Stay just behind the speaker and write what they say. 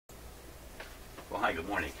hi, good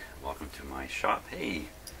morning. Welcome to my shop. Hey,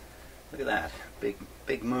 look at that.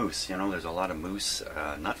 Big moose. You know, there's a lot of moose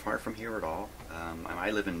not far from here at all.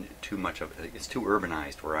 I live in too much of it's too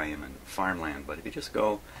urbanized where I am in farmland, but if you just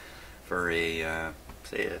go for a,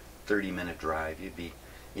 say a 30-minute drive, you'd be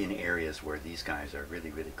in areas where these guys are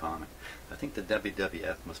really, really common. I think the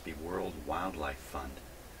WWF must be World Wildlife Fund,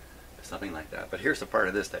 something like that. But here's the part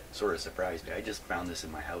of this that sort of surprised me. I just found this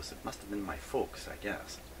in my house. It must have been my folks, I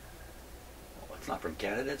guess. Well, it's not from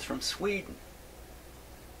Canada, it's from Sweden.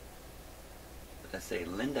 That's a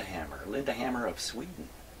Lindahammer of Sweden.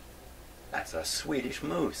 That's a Swedish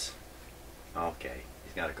moose. Okay,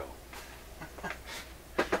 he's got to go.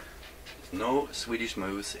 There's no Swedish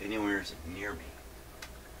moose anywhere near me.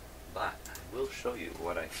 But I will show you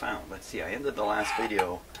what I found. Let's see, I ended the last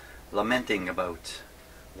video lamenting about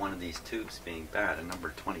one of these tubes being bad, a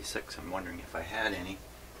number 26. I'm wondering if I had any.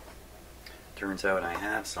 Turns out I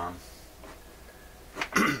have some.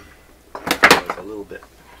 I was a little bit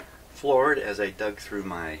floored as I dug through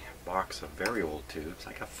my box of very old tubes.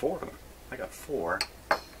 I got 4 of them. I got 4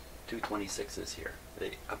 226s here.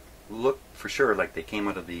 They look for sure like they came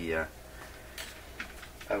out of the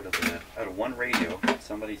out of one radio.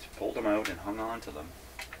 Somebody's pulled them out and hung on to them.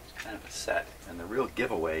 It's kind of a set. And the real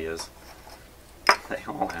giveaway is they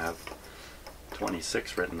all have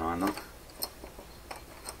 26 written on them.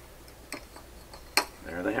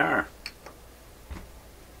 There they are.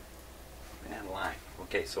 And line.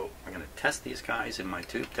 Okay, so I'm going to test these guys in my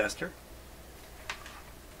tube tester.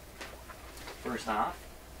 First off,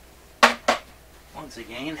 once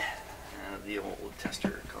again, the old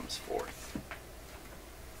tester comes forth.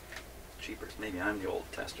 Cheapers, maybe I'm the old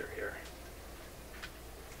tester here.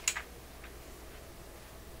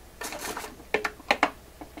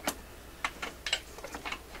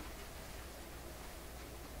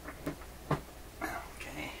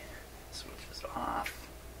 Okay, switch this off.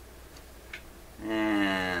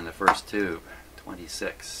 And the first tube,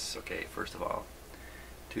 26. Okay, first of all,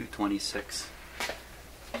 226.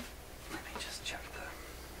 Let me just check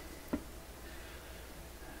the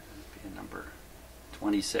number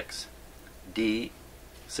 26. D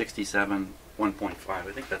 67 1.5.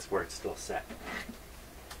 I think that's where it's still set.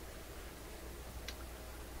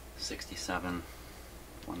 67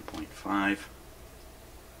 1.5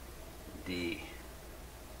 D.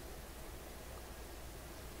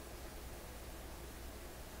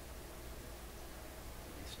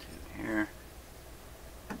 These two here.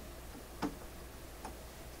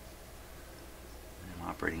 I'm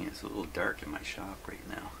operating it. It's a little dark in my shop right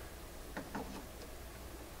now.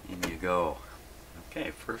 In you go. Okay,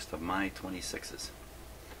 first of my 26s.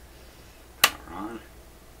 Power on.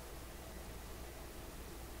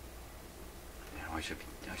 You know, I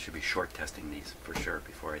should be short testing these for sure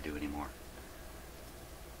before I do any more.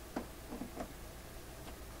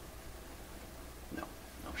 No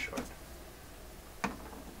short.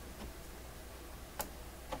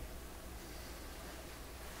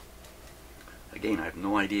 Again, I have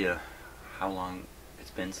no idea how long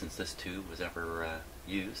it's been since this tube was ever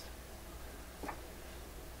used.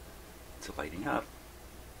 It's lighting up.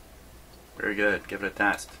 Very good. Give it a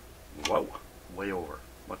test. Whoa. Way over.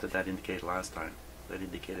 What did that indicate last time? That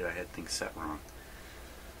indicated I had things set wrong.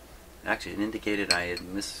 Actually, it indicated I had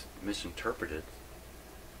misinterpreted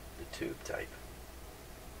the tube type.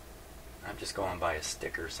 I'm just going by a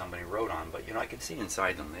sticker somebody wrote on, but you know, I can see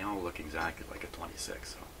inside them. They all look exactly like a 26.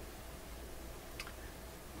 So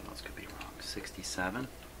what else could be wrong? 67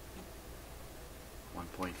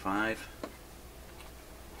 1.5.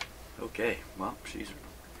 Okay, well, she's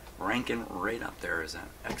ranking right up there as an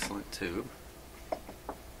excellent tube. Let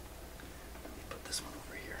me put this one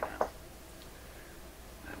over here now.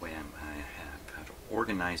 That way I have an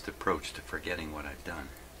organized approach to forgetting what I've done.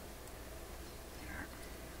 There.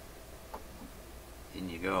 In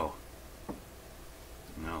you go.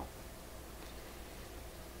 No.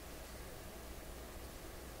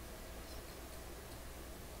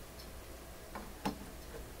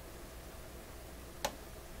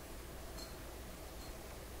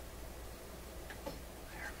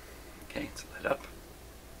 Okay, it's lit up.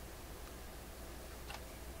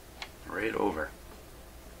 Right over.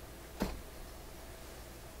 I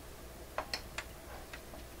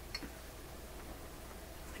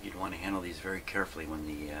think you'd want to handle these very carefully when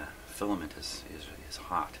the filament is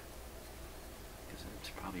hot, because it's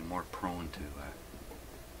probably more prone to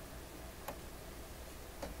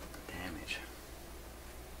damage.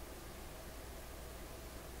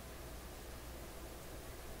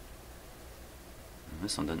 And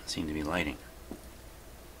this one doesn't seem to be lighting.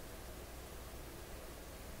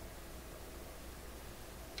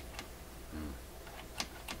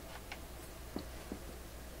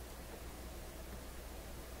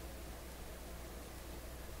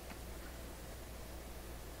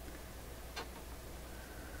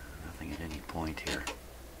 point here.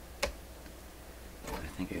 I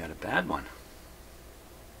think I got a bad one.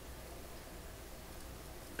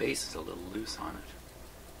 Base is a little loose on it.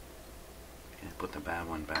 Okay, put the bad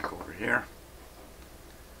one back over here.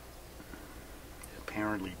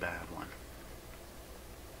 Apparently bad one.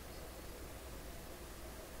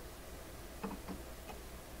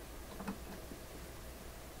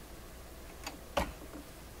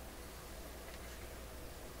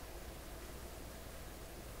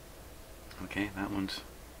 Okay, that one's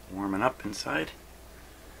warming up inside.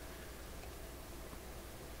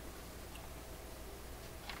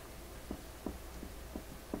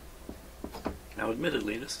 Now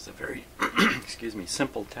admittedly this is a very excuse me,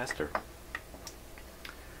 simple tester.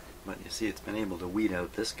 But you see it's been able to weed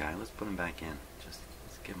out this guy. Let's put him back in. Just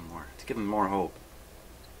let's give him more hope.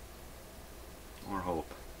 More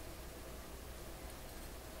hope.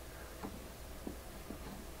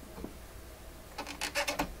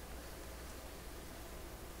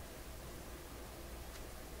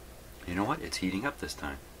 You know what? It's heating up this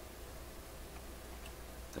time.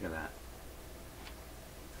 Look at that.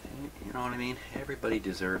 You know what I mean? Everybody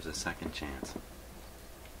deserves a second chance.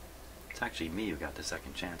 It's actually me who got the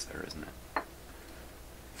second chance there, isn't it?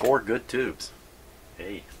 4 good tubes.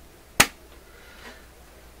 Hey.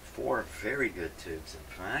 4 very good tubes, in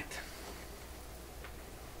fact.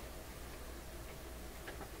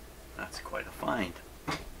 That's quite a find.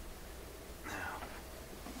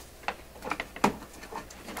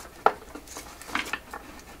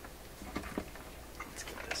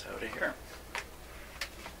 Here.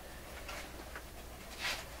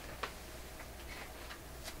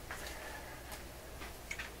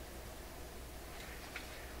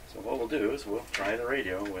 So what we'll do is we'll try the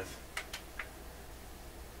radio with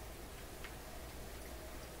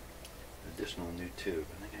an additional new tube.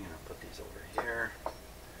 I think I'm going to put these over here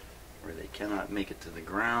where they cannot make it to the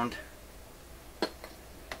ground.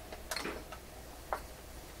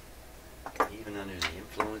 Even under the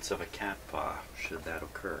influence of a cat paw, should that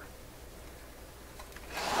occur.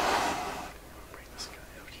 Bring this guy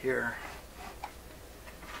out here.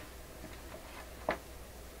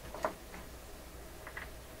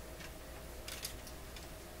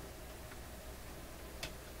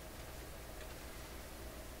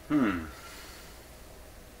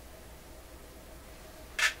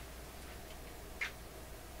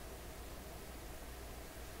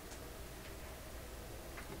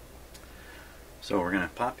 So we're going to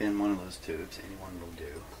pop in one of those tubes. Any one will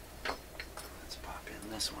do. Let's pop in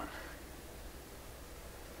this one.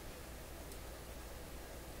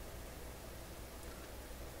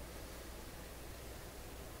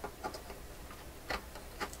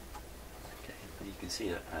 Okay, you can see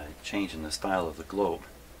a change in the style of the globe.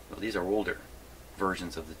 Well, these are older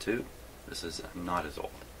versions of the tube. This is not as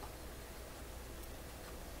old.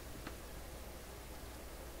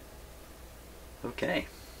 Okay.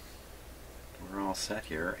 We're all set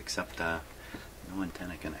here, except no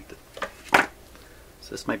antenna connected.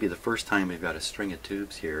 So this might be the first time we've got a string of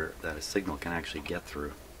tubes here that a signal can actually get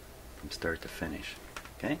through from start to finish.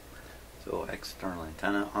 Okay, so external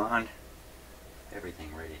antenna on,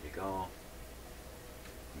 everything ready to go.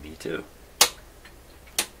 Me too.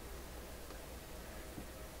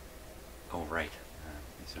 Oh right,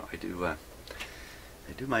 so I do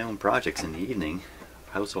my own projects in the evening,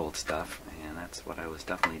 household stuff, and that's what I was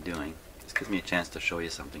definitely doing. This gives me a chance to show you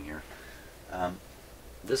something here.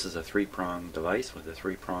 This is a 3-prong device with a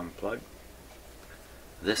 3-prong plug.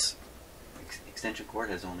 This extension cord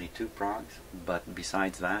has only 2 prongs, but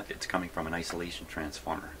besides that, it's coming from an isolation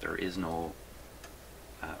transformer. There is no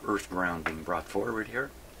earth ground being brought forward here.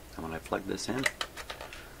 And when I plug this in,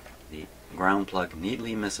 the ground plug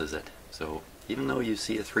neatly misses it. So even though you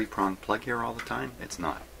see a 3-prong plug here all the time, it's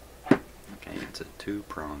not. Okay, it's a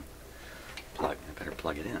 2-prong plug. I better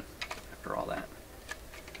plug it in after all that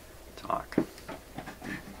talk.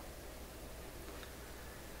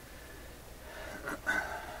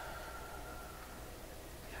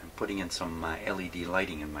 I'm putting in some LED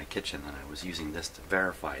lighting in my kitchen, and I was using this to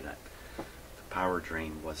verify that the power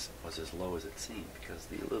drain was as low as it seemed, because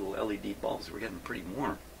the little LED bulbs were getting pretty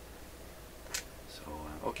warm. So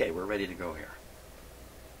okay, we're ready to go here.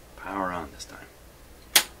 Power on this time.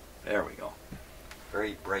 There we go.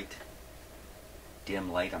 Very bright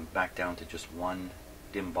dim light. I'm back down to just 1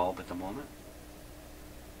 dim bulb at the moment.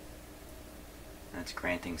 And it's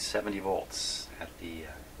granting 70 volts at the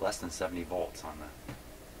less than 70 volts on the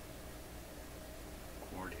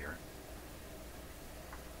cord here.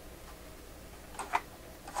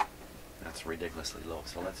 That's ridiculously low.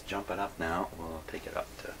 So let's jump it up now. We'll take it up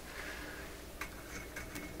to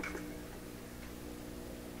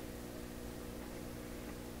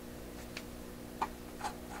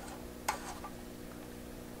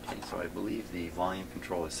so I believe the volume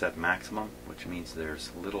control is set maximum, which means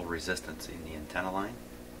there's little resistance in the antenna line.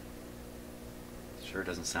 Sure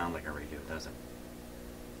doesn't sound like a radio, does it?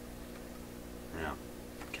 Now,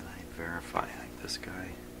 can I verify this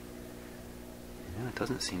guy? Yeah, it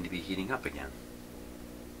doesn't seem to be heating up again.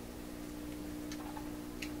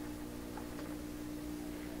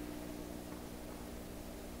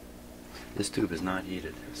 This tube is not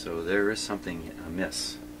heated, so there is something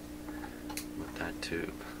amiss with that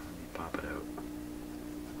tube. Let me pop it out.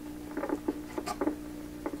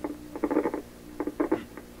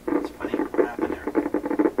 It's funny, what happened there?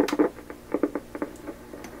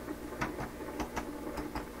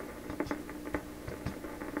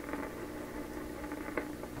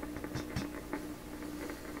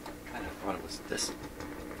 Kind of thought it was this.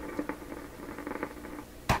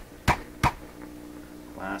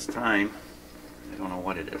 Last time, I don't know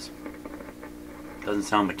what it is. Doesn't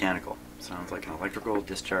sound mechanical. Sounds like an electrical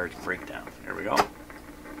discharge breakdown. Here we go.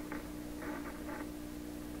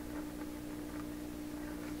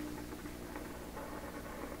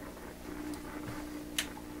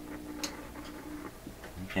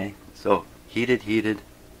 Okay, so heated.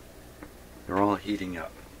 They're all heating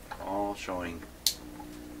up. All showing.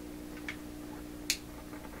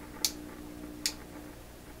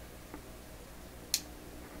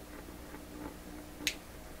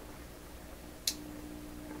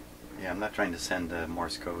 Yeah, I'm not trying to send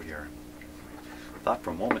Morse code here. I thought for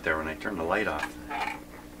a moment there when I turned the light off,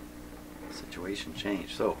 the situation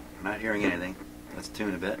changed. So, I'm not hearing anything. Let's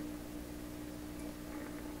tune a bit.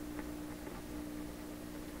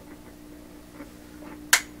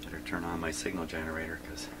 Better turn on my signal generator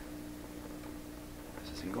because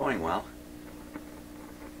this isn't going well.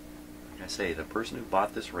 Like I say, the person who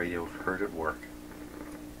bought this radio heard it work.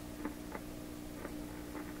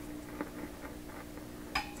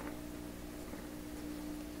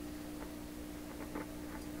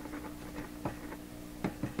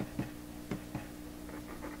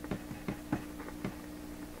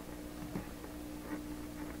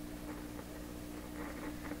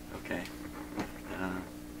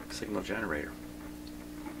 Signal generator.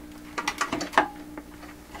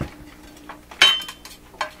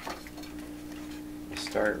 You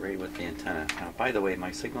start right with the antenna. Now, by the way,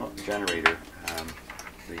 my signal generator,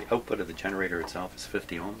 the output of the generator itself is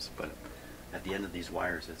 50 ohms, but at the end of these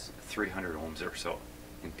wires it's 300 ohms or so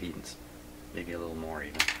impedance, maybe a little more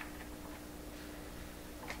even.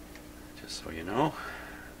 Just so you know.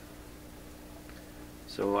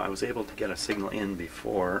 So I was able to get a signal in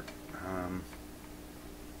before.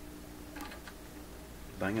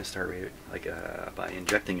 But I'm going to start by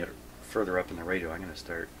injecting it further up in the radio. I'm going to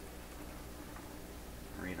start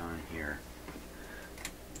right on here.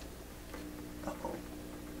 Uh-oh.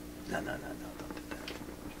 No, don't do that.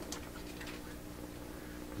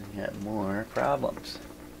 We got more problems.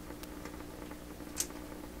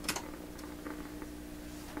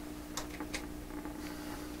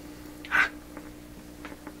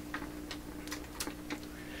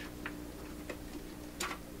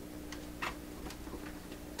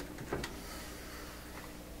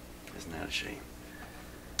 Isn't that a shame?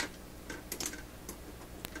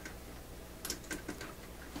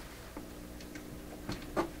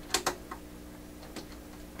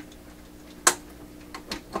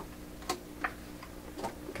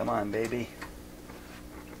 Come on, baby.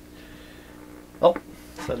 Oh,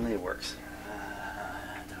 suddenly it works.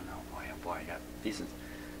 I don't know, boy, oh boy, I got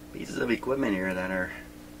pieces of equipment here that are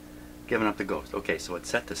giving up the ghost. Okay, so it's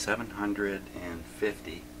set to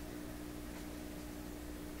 750.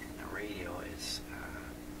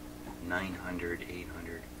 900,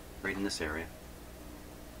 800, right in this area.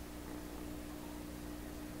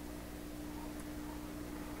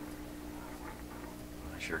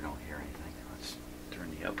 I sure don't hear anything. Let's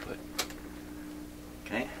turn the output.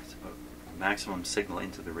 Okay, it's about maximum signal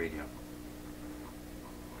into the radio.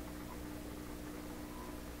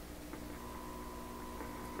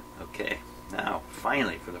 Okay, now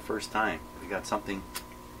finally, for the first time, we got something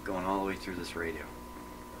going all the way through this radio.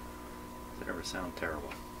 Does it ever sound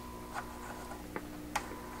terrible?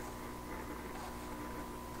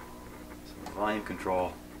 Volume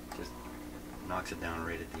control just knocks it down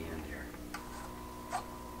right at the end here.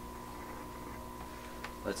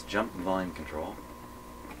 Let's jump volume control.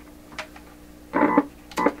 How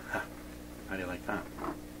do you like that?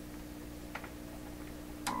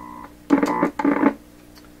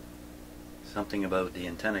 Something about the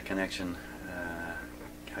antenna connection.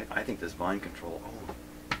 I think this volume control.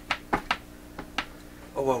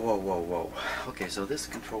 Oh, whoa. Okay, so this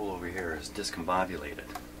control over here is discombobulated.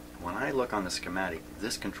 When I look on the schematic,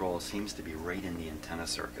 this control seems to be right in the antenna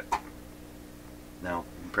circuit. Now,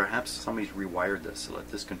 perhaps somebody's rewired this so that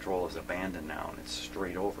this control is abandoned now and it's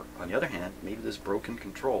straight over. On the other hand, maybe this broken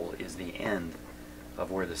control is the end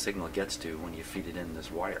of where the signal gets to when you feed it in this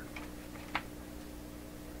wire.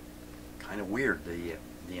 Kind of weird. The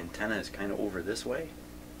antenna is kind of over this way.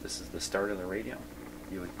 This is the start of the radio.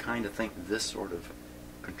 You would kind of think this sort of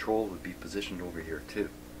control would be positioned over here too.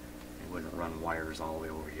 It wouldn't run wires all the way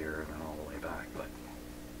over here and then all the way back, but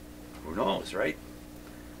who knows, right?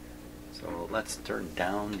 So let's turn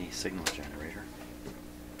down the signal generator.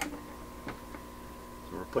 So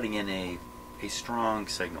we're putting in a strong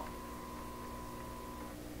signal.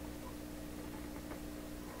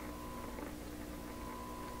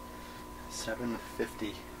 $750.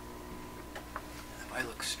 If I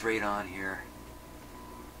look straight on here,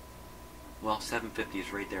 well, 750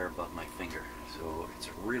 is right there above my finger, so it's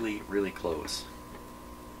really, really close.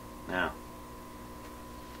 Now,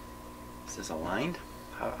 is this aligned?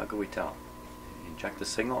 How can we tell? Inject the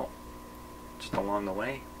signal just along the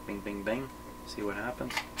way, bing, bing, bing, see what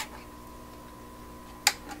happens.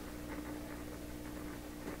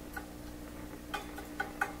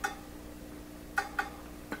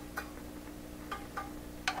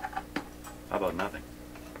 How about nothing?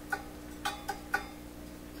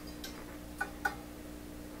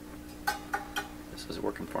 This was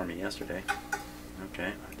working for me yesterday.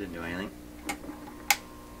 Okay, I didn't do anything.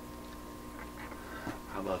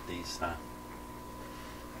 How about these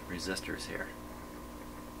resistors here?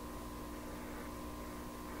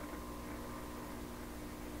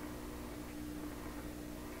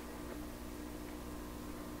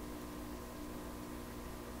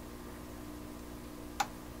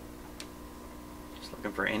 Just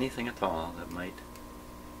looking for anything at all that might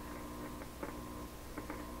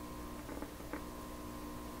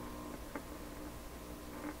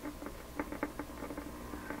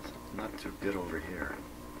not too good over here.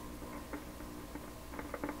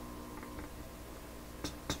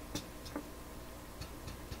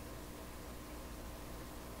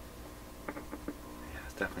 Yeah,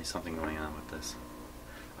 there's definitely something going on with this.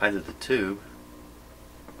 Either the tube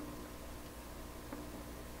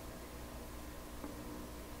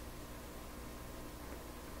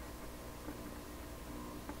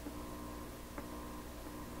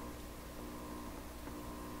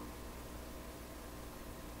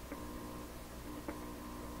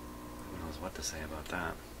what to say about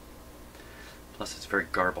that. Plus, it's very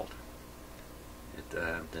garbled.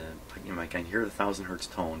 You know, I can hear the 1000 hertz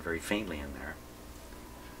tone very faintly in there.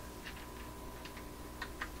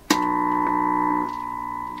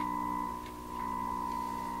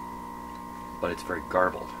 But it's very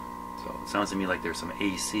garbled. So it sounds to me like there's some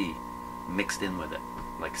AC mixed in with it,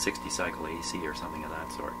 like 60 cycle AC or something of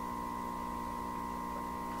that sort.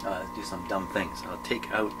 Let's do some dumb things. I'll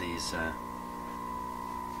take out these.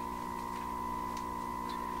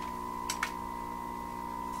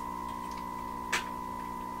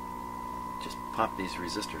 Pop these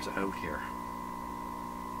resistors out here.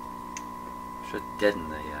 Should deaden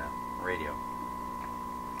the radio.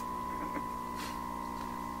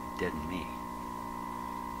 Deaden me.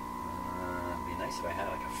 It'd be nice if I had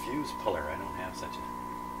like a fuse puller. I don't have such a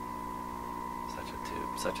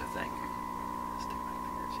tube, such a thing. Stick my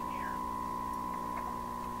fingers in here.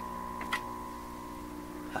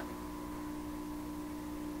 Huh.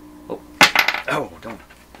 Oh, don't.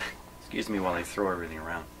 Excuse me while I throw everything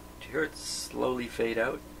around. Did you hear it slowly fade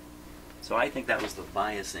out? So I think that was the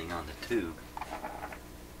biasing on the tube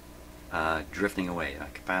drifting away. A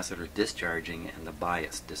capacitor discharging and the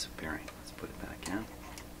bias disappearing. Let's put it back in.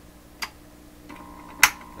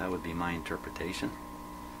 That would be my interpretation.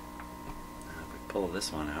 If we pull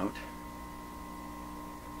this one out.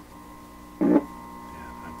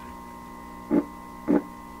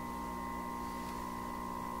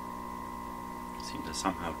 Seem to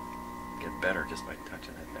somehow get better just by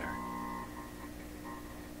touching it there.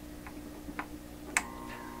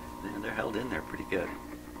 And they're held in there pretty good.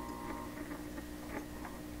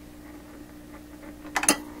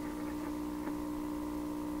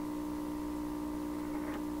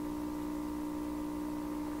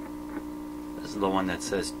 This is the one that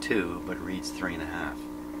says 2 but reads 3.5.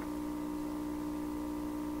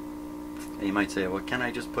 And you might say, well, can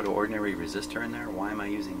I just put an ordinary resistor in there? Why am I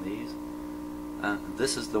using these?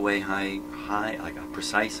 This is the way like a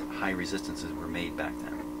precise high resistances were made back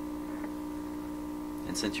then.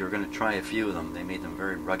 And since you were going to try a few of them, they made them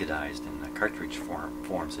very ruggedized in the cartridge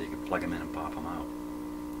form so you could plug them in and pop them out.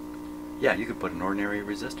 Yeah, you could put an ordinary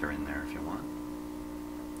resistor in there if you want.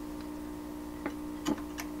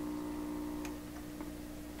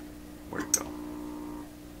 Where'd it go?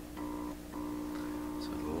 So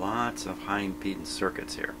lots of high impedance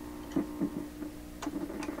circuits here.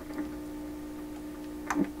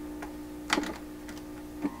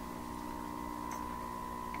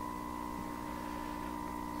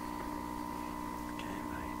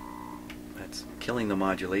 killing the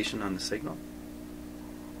modulation on the signal.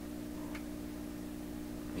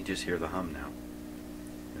 You just hear the hum now.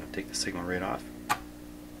 Take the signal right off.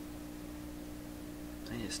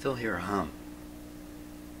 And you still hear a hum.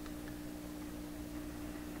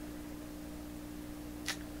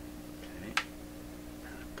 Okay.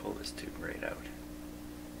 Pull this tube right out.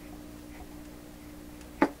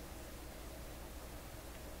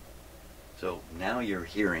 So now you're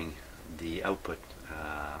hearing the output,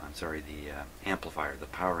 the amplifier, the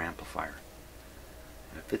power amplifier.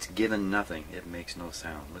 And if it's given nothing, it makes no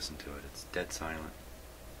sound. Listen to it, it's dead silent.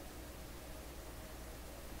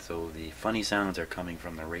 So the funny sounds are coming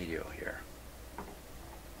from the radio here.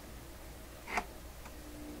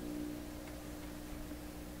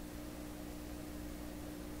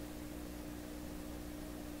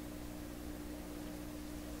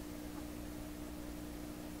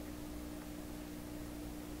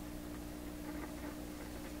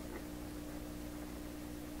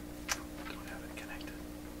 Don't have it connected.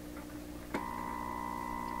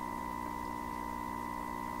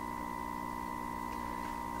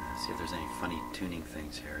 See if there's any funny tuning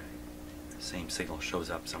things here. The same signal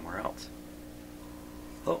shows up somewhere else.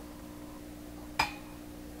 Oh.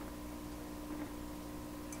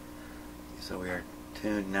 So we are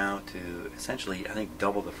tuned now to essentially, I think,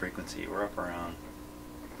 double the frequency. We're up around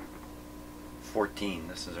 14.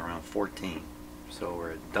 This is around 14. So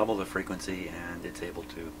we're at double the frequency and it's able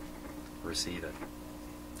to receive it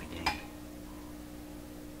again.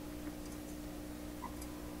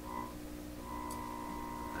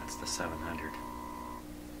 The 700.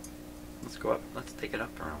 Let's go up. Let's take it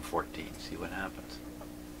up to around 14. See what happens.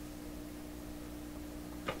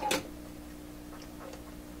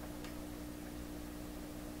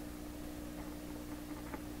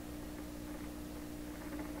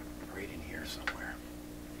 Right in here somewhere.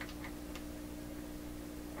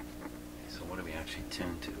 So what are we actually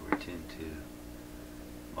tuned to? We're tuned to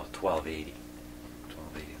 1280.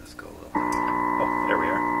 1280. Let's go a little. Oh, there we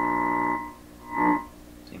are.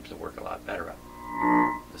 Seems to work a lot better up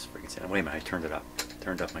this frequency. Wait a minute, I turned it up.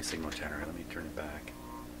 Turned up my signal generator. Let me turn it back.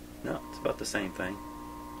 No, it's about the same thing.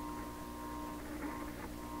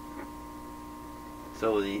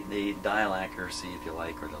 So the dial accuracy, if you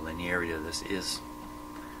like, or the linearity of this is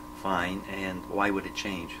fine. And why would it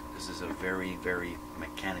change? This is a very, very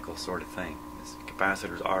mechanical sort of thing. The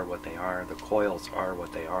capacitors are what they are. The coils are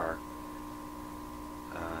what they are.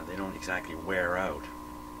 They don't exactly wear out.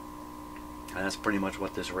 And that's pretty much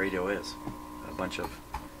what this radio is. A bunch of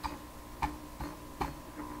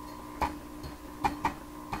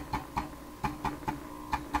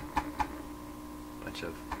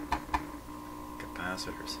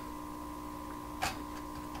capacitors.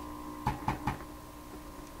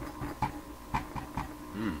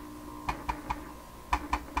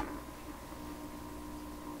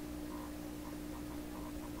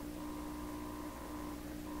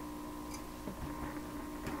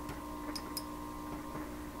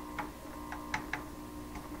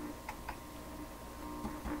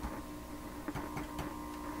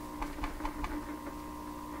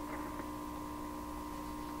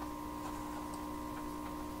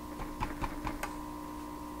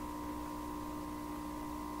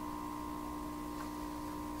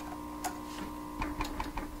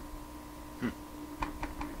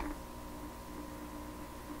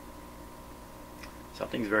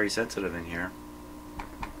 Something's very sensitive in here.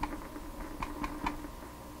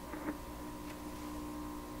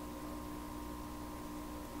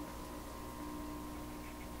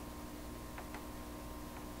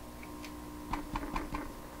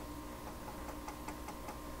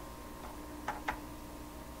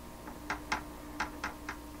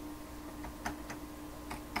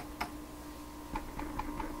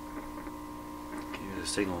 The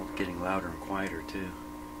signal getting louder and quieter too.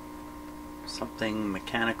 Something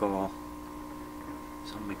mechanical,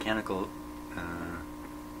 some mechanical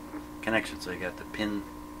connection. So you got the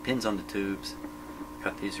pins on the tubes,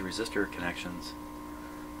 got these resistor connections.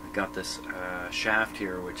 We've got this shaft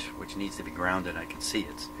here which needs to be grounded. I can see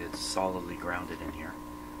it's solidly grounded in here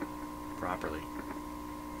properly.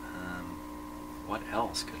 What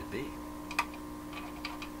else could it be?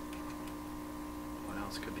 What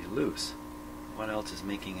else could be loose? What else is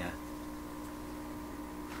making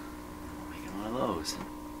one of those?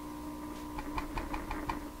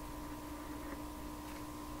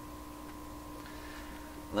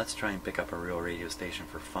 Let's try and pick up a real radio station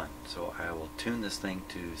for fun. So I will tune this thing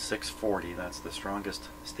to 640. That's the strongest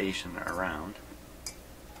station around.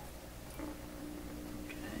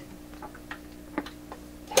 Okay.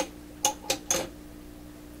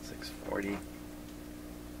 640.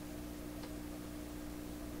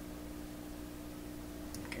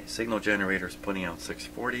 signal generator is putting out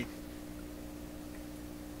 640.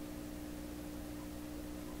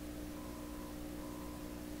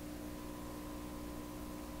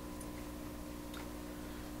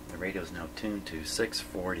 The radio is now tuned to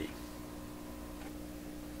 640.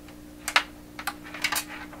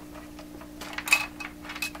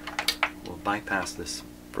 We'll bypass this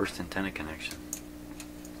first antenna connection.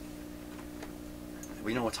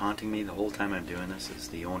 We know what's haunting me the whole time I'm doing this is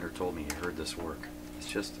the owner told me he heard this work. It's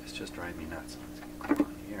just driving me nuts. Let's go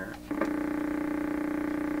on here.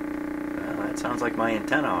 Well, that sounds like my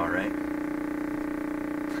antenna, all right.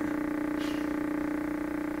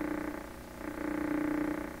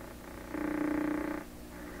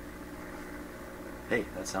 Hey,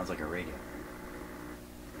 that sounds like a radio.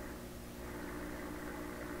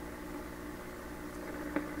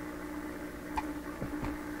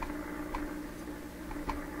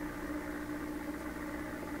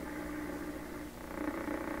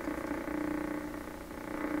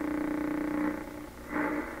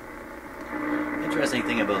 Interesting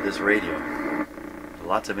thing about this radio,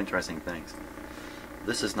 lots of interesting things.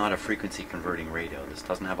 This is not a frequency converting radio. This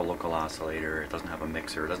doesn't have a local oscillator, it doesn't have a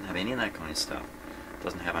mixer, it doesn't have any of that kind of stuff. It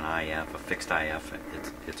doesn't have an IF, a fixed IF.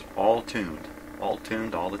 It's all tuned all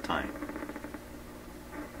the time.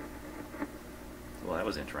 Well, that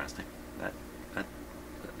was interesting.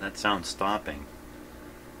 That sound stopping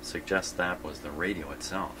suggests that was the radio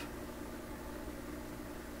itself.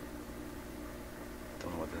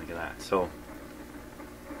 Don't know what to think of that. So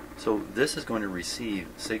this is going to receive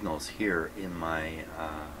signals here in my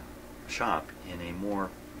shop in a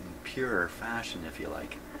more pure fashion, if you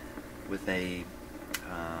like, with a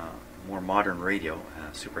more modern radio,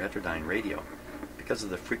 super heterodyne radio, because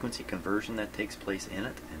of the frequency conversion that takes place in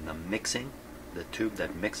it and the mixing, the tube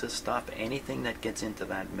that mixes stuff. Anything that gets into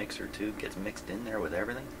that mixer tube gets mixed in there with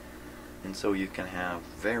everything, and so you can have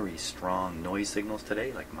very strong noise signals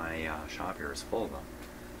today, like my shop here is full of them,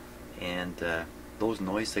 and those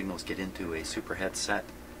noise signals get into a super headset,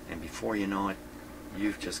 and before you know it,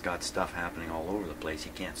 you've just got stuff happening all over the place.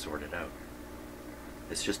 You can't sort it out.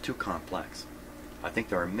 It's just too complex. I think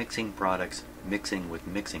there are mixing products mixing with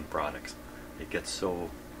mixing products. It gets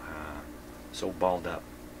so balled up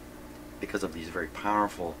because of these very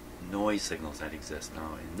powerful noise signals that exist.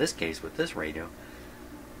 Now, in this case, with this radio,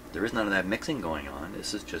 there is none of that mixing going on.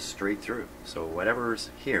 This is just straight through. So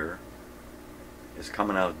whatever's here is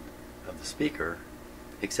coming out of the speaker,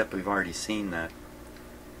 except we've already seen that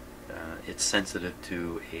it's sensitive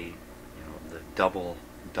to the double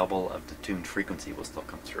of the tuned frequency will still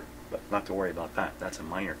come through. But not to worry about that. That's a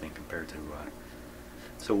minor thing compared to.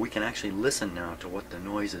 So we can actually listen now to what the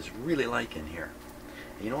noise is really like in here.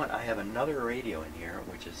 And you know what? I have another radio in here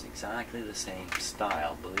which is exactly the same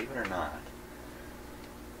style. Believe it or not,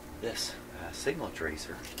 this signal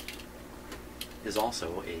tracer is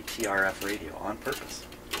also a TRF radio on purpose.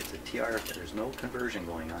 It's a TRF. There's no conversion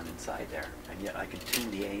going on inside there, and yet I can tune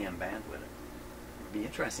the AM band with it. It'd be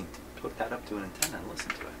interesting to hook that up to an antenna and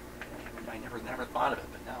listen to it. I never thought of it,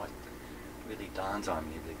 but now it really dawns on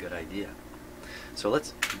me. It'd be a good idea. So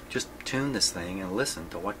let's just tune this thing and listen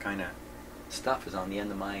to what kind of stuff is on the end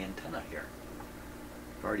of my antenna here.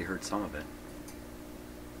 I've already heard some of it.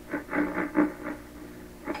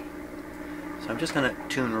 So I'm just going to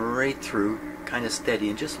tune right through, kind of steady,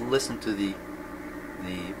 and just listen to the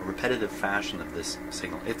repetitive fashion of this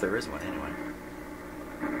signal, if there is one anyway.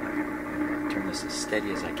 Turn this as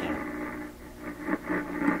steady as I can.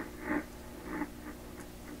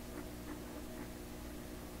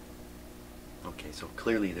 Okay, so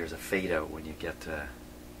clearly there's a fade out when you get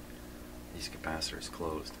these capacitors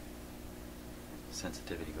closed.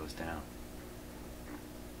 Sensitivity goes down.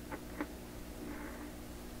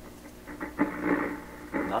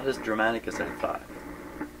 Not as dramatic as I thought.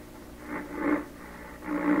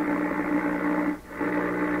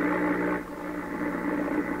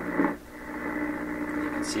 You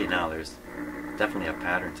can see now there's definitely a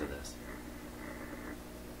pattern to this.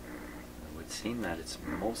 It would seem that it's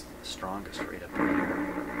most strongest right up in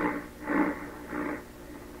here.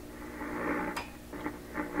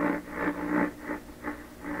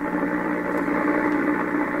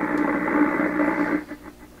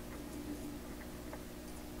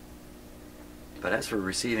 But as for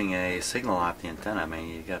receiving a signal off the antenna, I mean,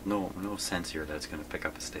 you got no sense here that it's going to pick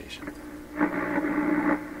up a station.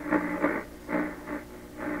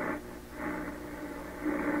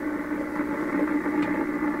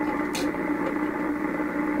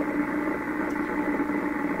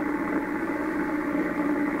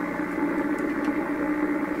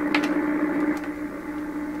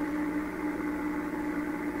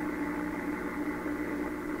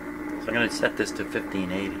 So I'm going to could set this to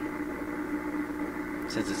 1580.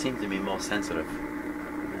 Since it seems to be most sensitive.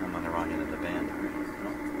 I'm on the wrong end of the band.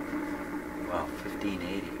 Well,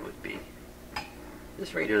 1580 would be.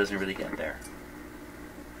 This radio doesn't really get there.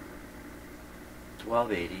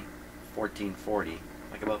 1280, 1440,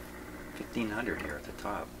 like about 1500 here at the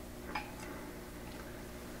top.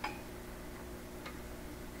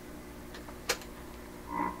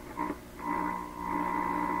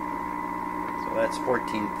 So that's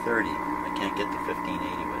 1430. I can't get to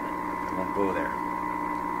 1580 with it. It won't go there.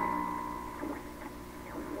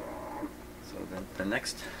 So the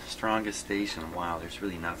next strongest station, wow, there's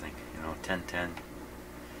really nothing. You know, 1010.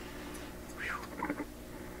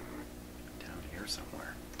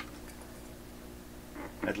 Somewhere.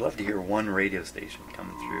 I'd love to hear one radio station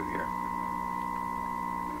coming through here.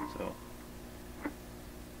 So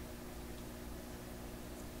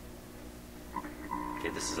okay,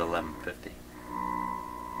 this is 1150.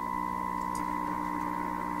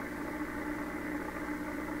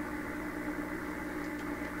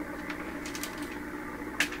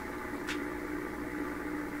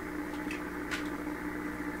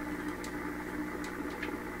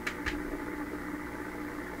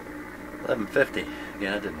 $11.50.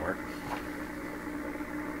 Again, that didn't work.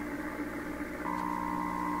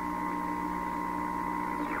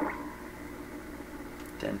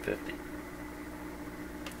 $10.50.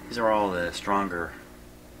 These are all the stronger.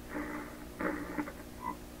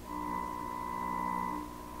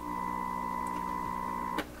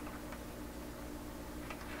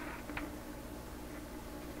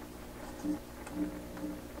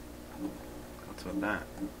 What's with that?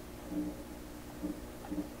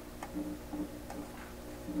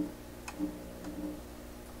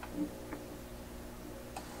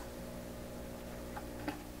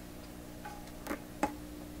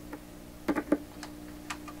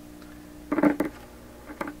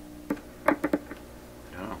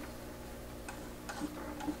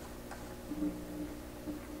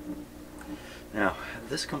 Now,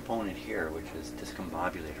 this component here, which is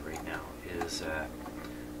discombobulated right now, is,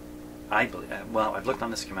 I believe, well, I've looked on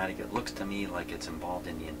the schematic, it looks to me like it's involved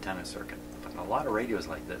in the antenna circuit. But a lot of radios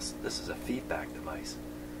like this is a feedback device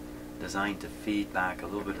designed to feed back a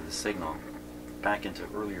little bit of the signal back into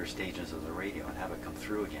earlier stages of the radio and have it come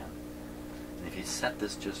through again. And if you set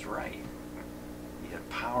this just right, you get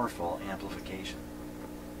powerful amplification.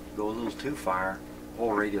 You go a little too far, the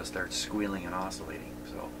whole radio starts squealing and oscillating.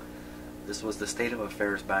 So this was the state of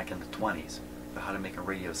affairs back in the 20s for how to make a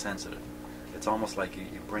radio sensitive. It's almost like you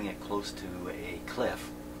bring it close to a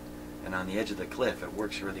cliff, and on the edge of the cliff it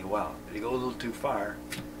works really well. If you go a little too far,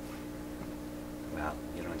 well,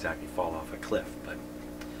 you don't exactly fall off a cliff, but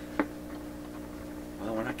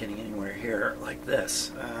well, we're not getting anywhere here like this.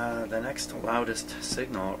 The next loudest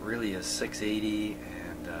signal really is 680,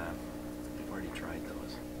 and we've already tried those.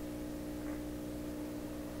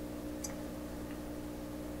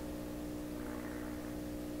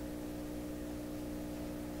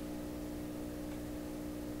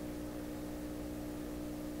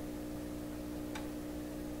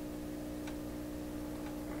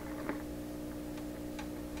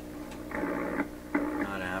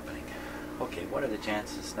 Okay, what are the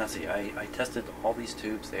chances? Now see, I tested all these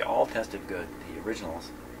tubes. They all tested good, the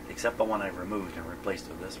originals, except the one I removed and replaced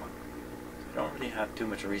with this one. So I don't really have too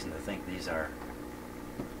much reason to think these are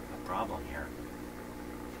a problem here.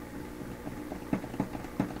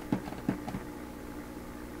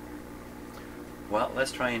 Well,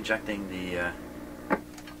 let's try injecting the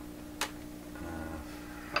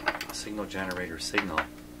signal generator signal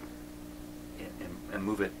and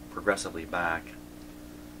move it progressively back.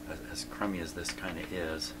 As crummy as this kind of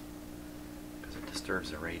is, because it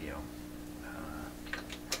disturbs the radio.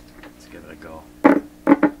 Let's give it a go.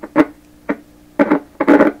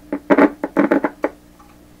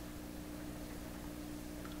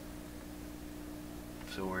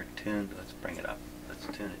 So we're tuned. Let's bring it up. Let's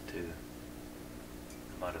tune it to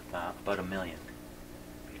about a million.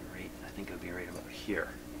 Rate, I think it would be right about here.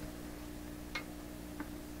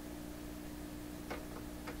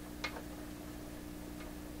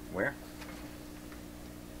 Where?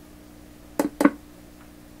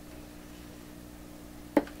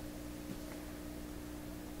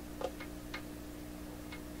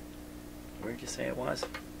 Where did you say it was?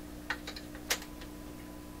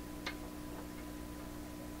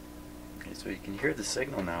 Okay, so you can hear the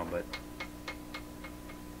signal now, but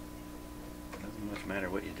it doesn't much matter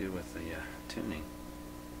what you do with the tuning.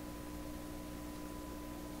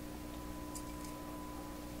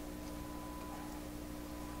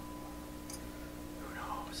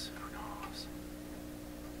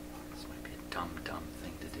 Dumb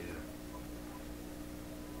thing to do.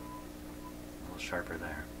 sharper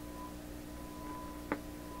there.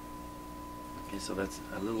 Okay, so that's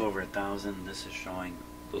a little over 1,000. This is showing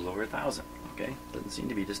a little over 1,000. Okay, doesn't seem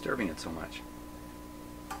to be disturbing it so much.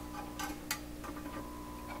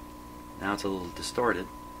 Now it's a little distorted,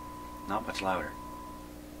 not much louder.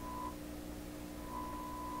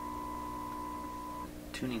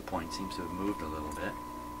 Tuning point seems to have moved a little bit.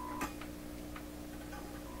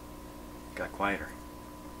 Got quieter.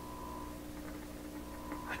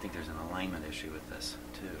 I think there's an alignment issue with this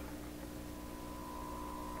too.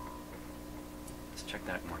 Let's check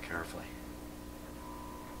that more carefully.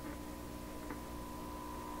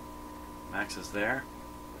 Max is there.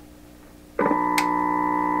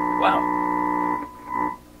 Wow.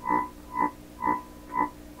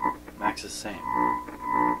 Max is same.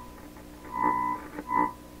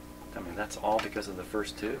 Tell me, that's all because of the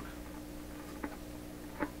first tube?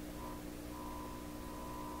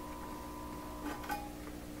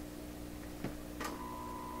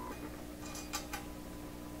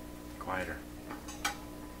 Quieter.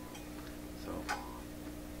 So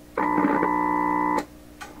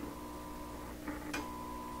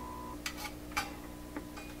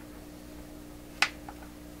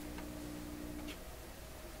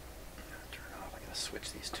turn it off. I gotta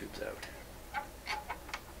switch these tubes out.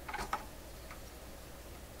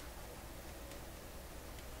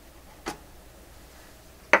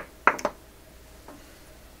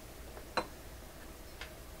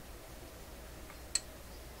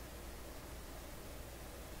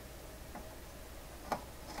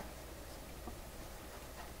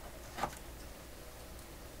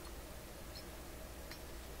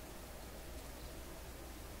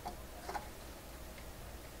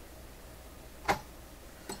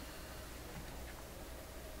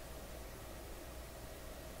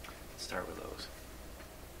 Start with those.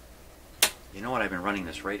 You know what? I've been running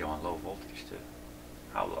this radio on low voltage too.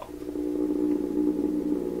 How low? Ooh.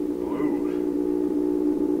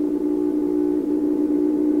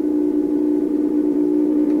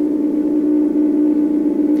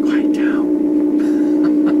 Quiet down.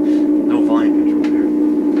 No volume control there.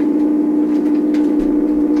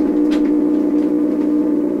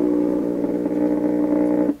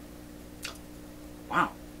 Wow.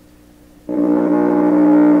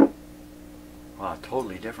 Wow,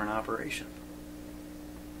 totally different operation.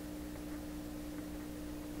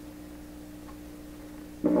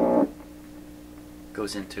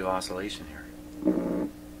 Goes into oscillation here.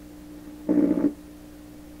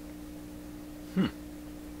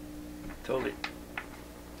 Totally.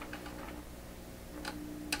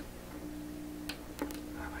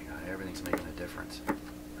 Oh my God, everything's making a difference.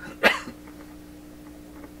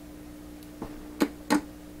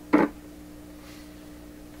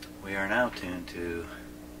 We are now tuned to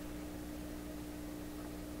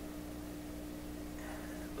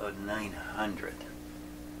about 900.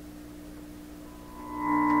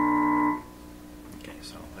 Okay,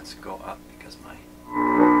 so let's go up because my...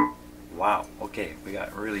 Wow, okay, we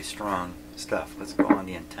got really strong stuff. Let's go on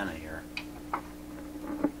the antenna here.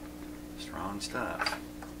 Strong stuff.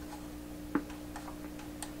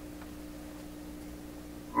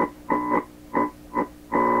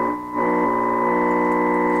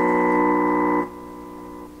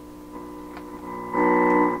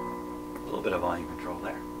 Bit of volume control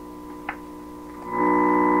there.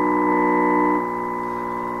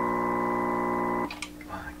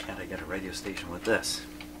 Why can't I get a radio station with this?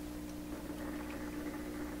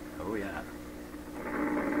 Oh yeah.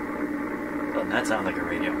 Doesn't that sound like a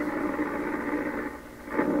radio?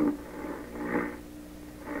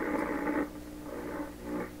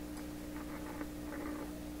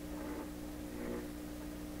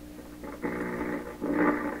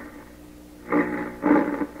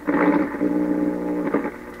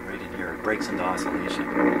 Breaks into oscillation.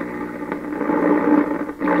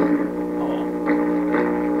 Oh.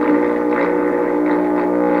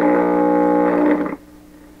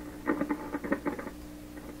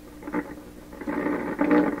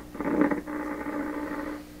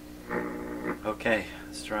 Okay,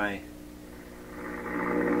 let's try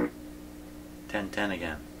 10-10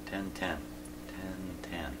 again. 10-10.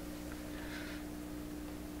 10-10.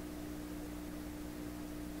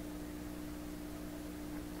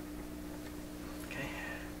 Okay,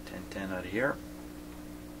 10-10 out of here.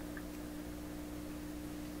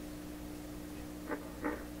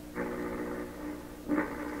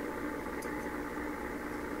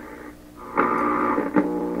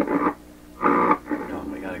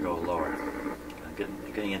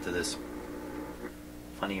 Getting into this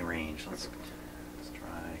funny range. Let's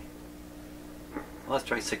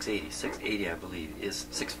try 680. 680, I believe, is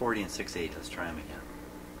 640 and 680. Let's try them again.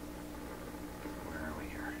 Where are we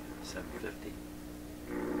here? 750.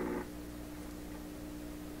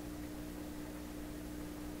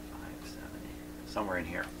 somewhere in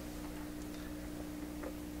here.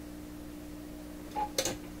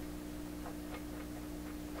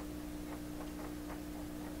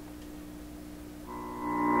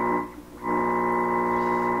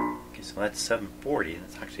 Okay, so that's 740.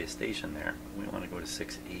 That's actually a station there. We want to go to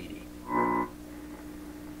 680.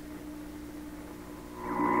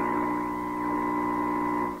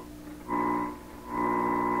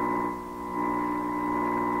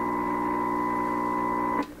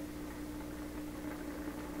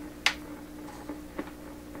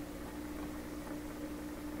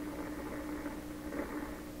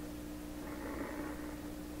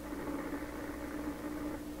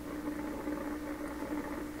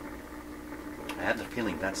 I have the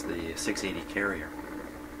feeling that's the 680 carrier.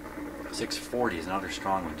 640 is another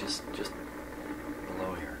strong one, just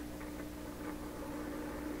below here.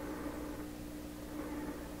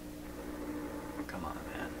 Come on,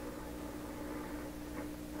 man.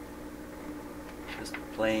 Just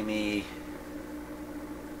play me.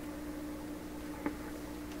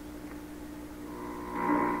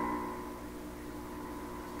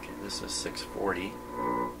 Okay, this is 640.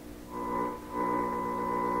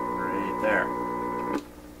 Right there.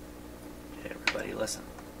 Everybody listen.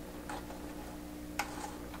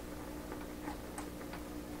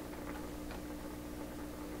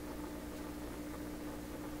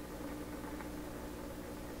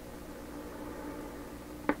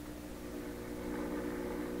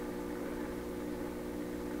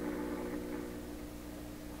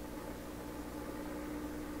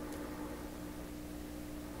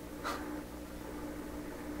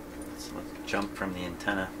 Let's jump from the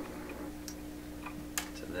antenna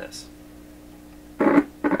to this.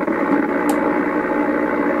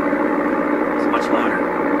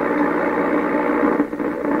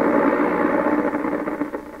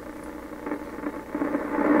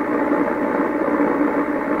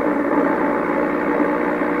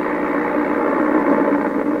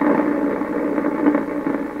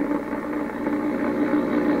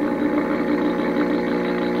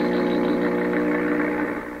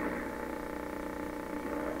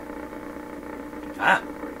 Ah!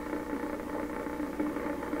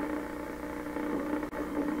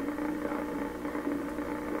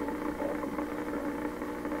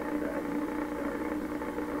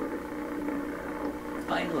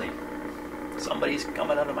 Finally, somebody's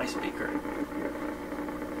coming out of my speaker.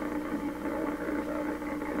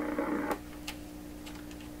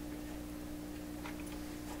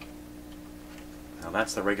 Now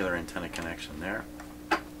that's the regular antenna connection there.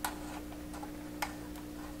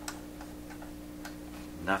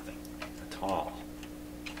 Nothing at all.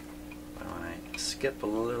 But when I skip a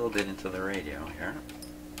little bit into the radio here,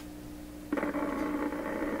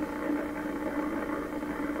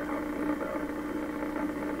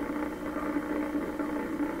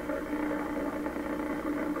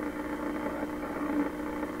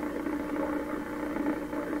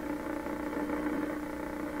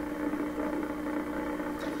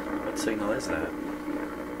 what signal is that?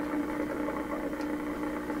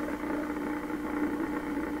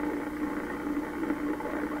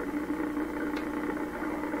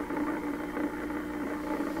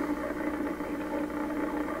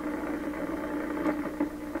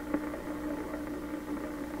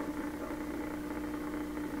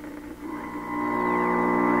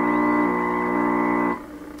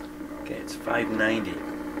 It's 590.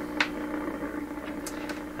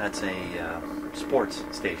 That's a sports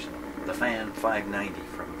station. The Fan 590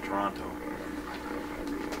 from Toronto.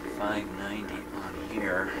 590 on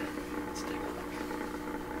here. Let's take a look.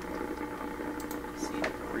 See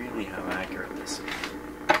really how accurate this is.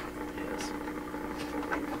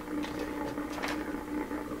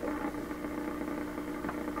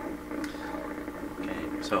 Okay,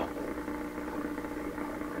 so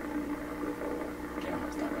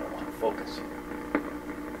camera's not going to want to focus.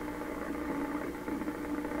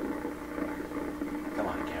 Come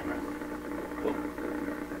on, camera. Whoa.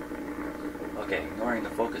 Okay, ignoring the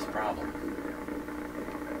focus problem.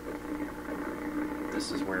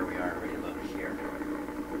 This is where we are, right about here.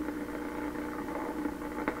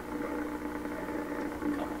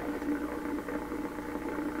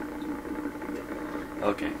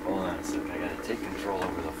 Okay, hold on a second. I gotta take control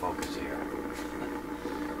over the focus here.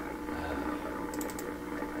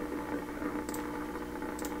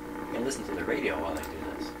 I can listen to the radio while I do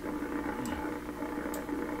this.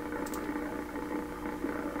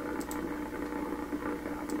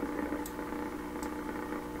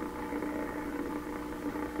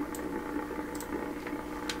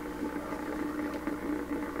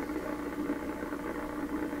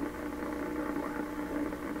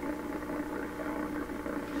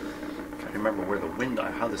 Remember where the window,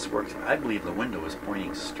 how this works. I believe the window is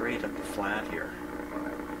pointing straight at the flat here.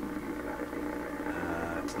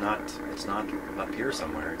 It's not up here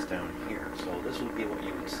somewhere, it's down here. So this would be what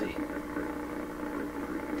you would see.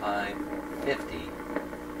 550,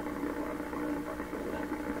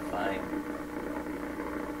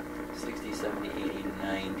 560, 70, 80,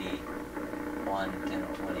 90, 1, 10,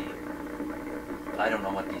 20. I don't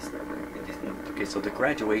know what these okay, so the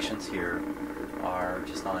graduations here are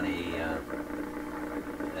just on a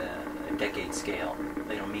decade scale.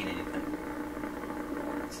 They don't mean anything.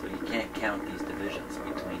 So you can't count these divisions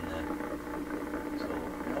between the... So,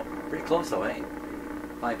 well, pretty close though, eh?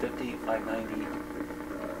 550, 590.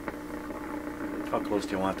 How close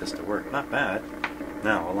do you want this to work? Not bad.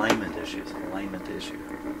 Now, alignment issues. Alignment issue.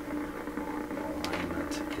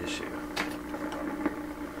 Alignment issue.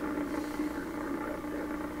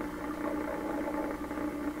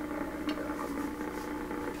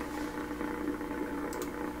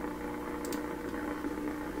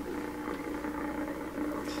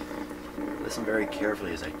 Listen very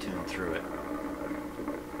carefully as I tune through it.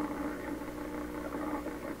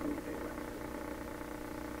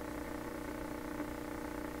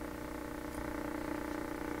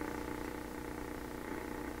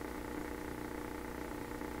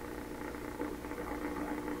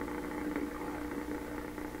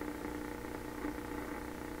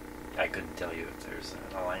 I couldn't tell you if there's an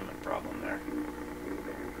alignment problem there.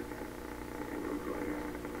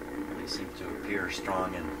 They seem to appear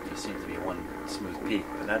strong and there seems to be one smooth peak,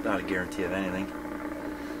 but that's not a guarantee of anything.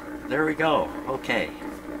 There we go. Okay.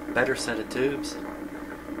 Better set of tubes,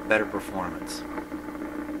 better performance.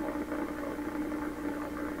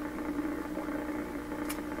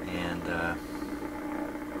 And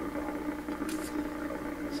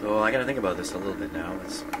so I gotta think about this a little bit now.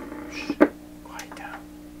 Let's quiet down.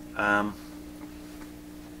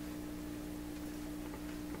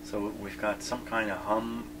 So we've got some kind of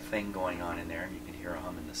hum thing going on in there. You can hear a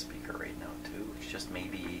hum in the speaker right now too. It's just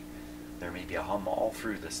maybe there may be a hum all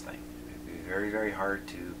through this thing. It'd be very, very hard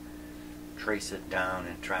to trace it down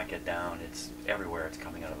and track it down. It's everywhere. It's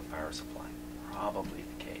coming out of a power supply. Probably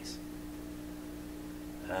the case.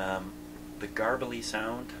 The garbly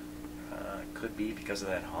sound could be because of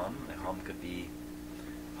that hum. The hum could be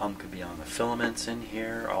on the filaments in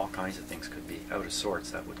here. All kinds of things could be out of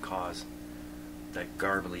sorts that would cause that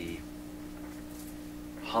garbly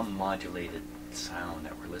hum modulated sound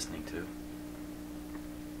that we're listening to.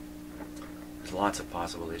 There's lots of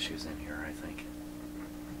possible issues in here, I think.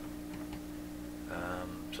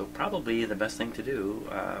 So probably the best thing to do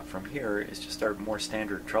from here is just start more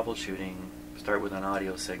standard troubleshooting. Start with an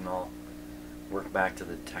audio signal, work back to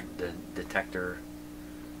the detector,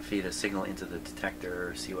 feed a signal into the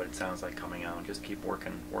detector, see what it sounds like coming out, and just keep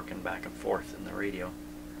working back and forth in the radio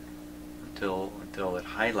until it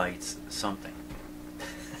highlights something.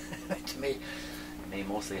 It may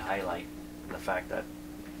mostly highlight the fact that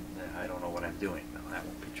I don't know what I'm doing. No, that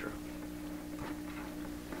won't be true.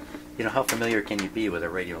 You know, how familiar can you be with a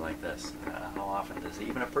radio like this? How often does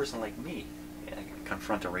even a person like me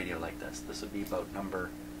confront a radio like this? This would be about number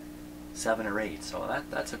 7 or 8. So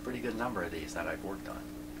that's a pretty good number of these that I've worked on.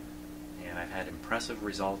 And I've had impressive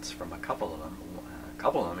results from a couple of them. A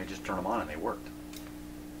couple of them, you just turn them on and they worked.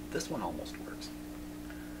 This one almost works.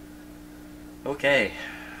 Okay,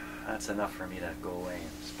 that's enough for me to go away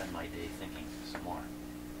and spend my day thinking some more.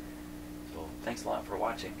 So thanks a lot for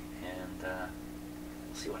watching, and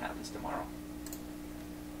we'll see what happens tomorrow.